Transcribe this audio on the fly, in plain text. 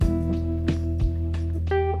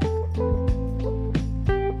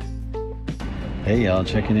Hey y'all,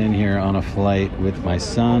 checking in here on a flight with my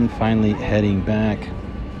son, finally heading back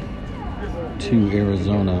to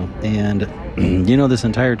Arizona. And this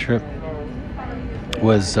entire trip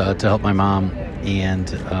was to help my mom,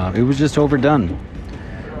 and it was just overdone.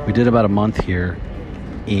 We did about a month here,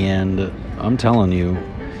 and I'm telling you,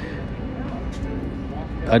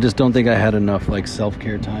 I just don't think I had enough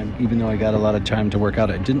self-care time. Even though I got a lot of time to work out,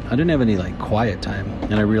 I didn't have any quiet time,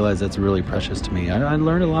 and I realized that's really precious to me. I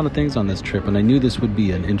learned a lot of things on this trip, and I knew this would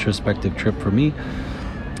be an introspective trip for me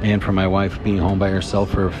and for my wife, being home by herself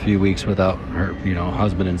for a few weeks without her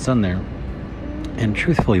husband and son there. And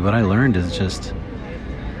truthfully, what I learned is just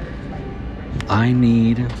I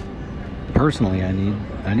need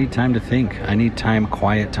time to think. I need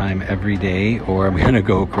quiet time every day, or I'm going to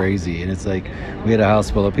go crazy. And it's like, we had a house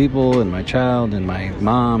full of people, and my child, and my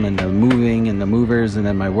mom, and the moving, and the movers, and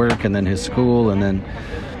then my work, and then his school, and then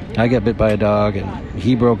I got bit by a dog, and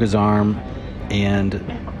he broke his arm, and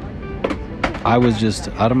I was just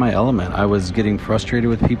out of my element. I was getting frustrated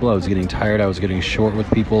with people. I was getting tired. I was getting short with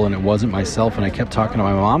people, and it wasn't myself. And I kept talking to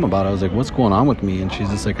my mom about it. I was like, what's going on with me? And she's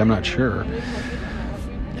just like, I'm not sure.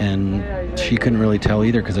 And she couldn't really tell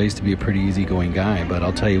either, because I used to be a pretty easygoing guy. But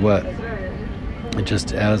I'll tell you what,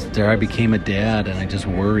 I became a dad, and I just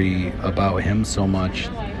worry about him so much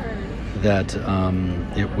that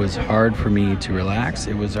it was hard for me to relax.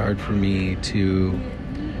 It was hard for me to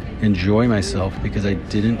enjoy myself, because I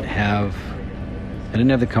didn't have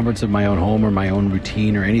the comforts of my own home or my own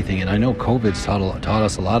routine or anything. And I know COVID's taught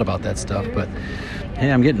us a lot about that stuff, but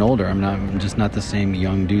hey, I'm getting older. I'm just not the same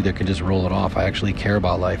young dude that can just roll it off. I actually care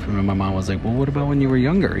about life. I remember my mom was like, well, what about when you were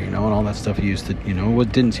younger, and all that stuff you used to,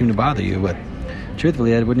 what didn't seem to bother you. But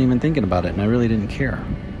truthfully, I wasn't even thinking about it, and I really didn't care.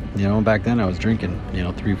 Back then I was drinking,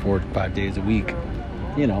 3, 4, 5 days a week.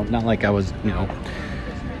 Not like I was,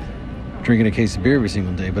 drinking a case of beer every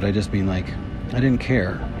single day, but I just mean I didn't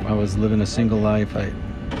care. I was living a single life.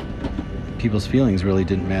 People's feelings really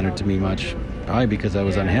didn't matter to me much, probably because I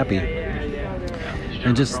was unhappy.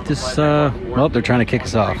 And just this, they're trying to kick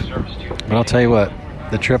us off. But I'll tell you what,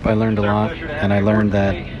 the trip, I learned a lot, and I learned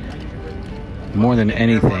that more than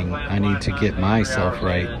anything, I need to get myself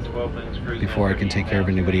right before I can take care of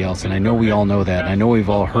anybody else. And I know we all know that. I know we've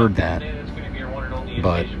all heard that,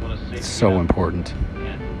 but it's so important.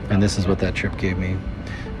 And this is what that trip gave me.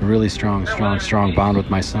 A really strong bond with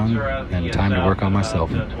my son, and time to work on myself.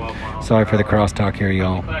 Sorry for the crosstalk here,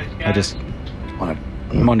 y'all. I just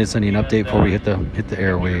wanted to send you an update before we hit the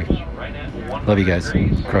airwave. Love you guys.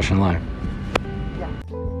 Crushing live.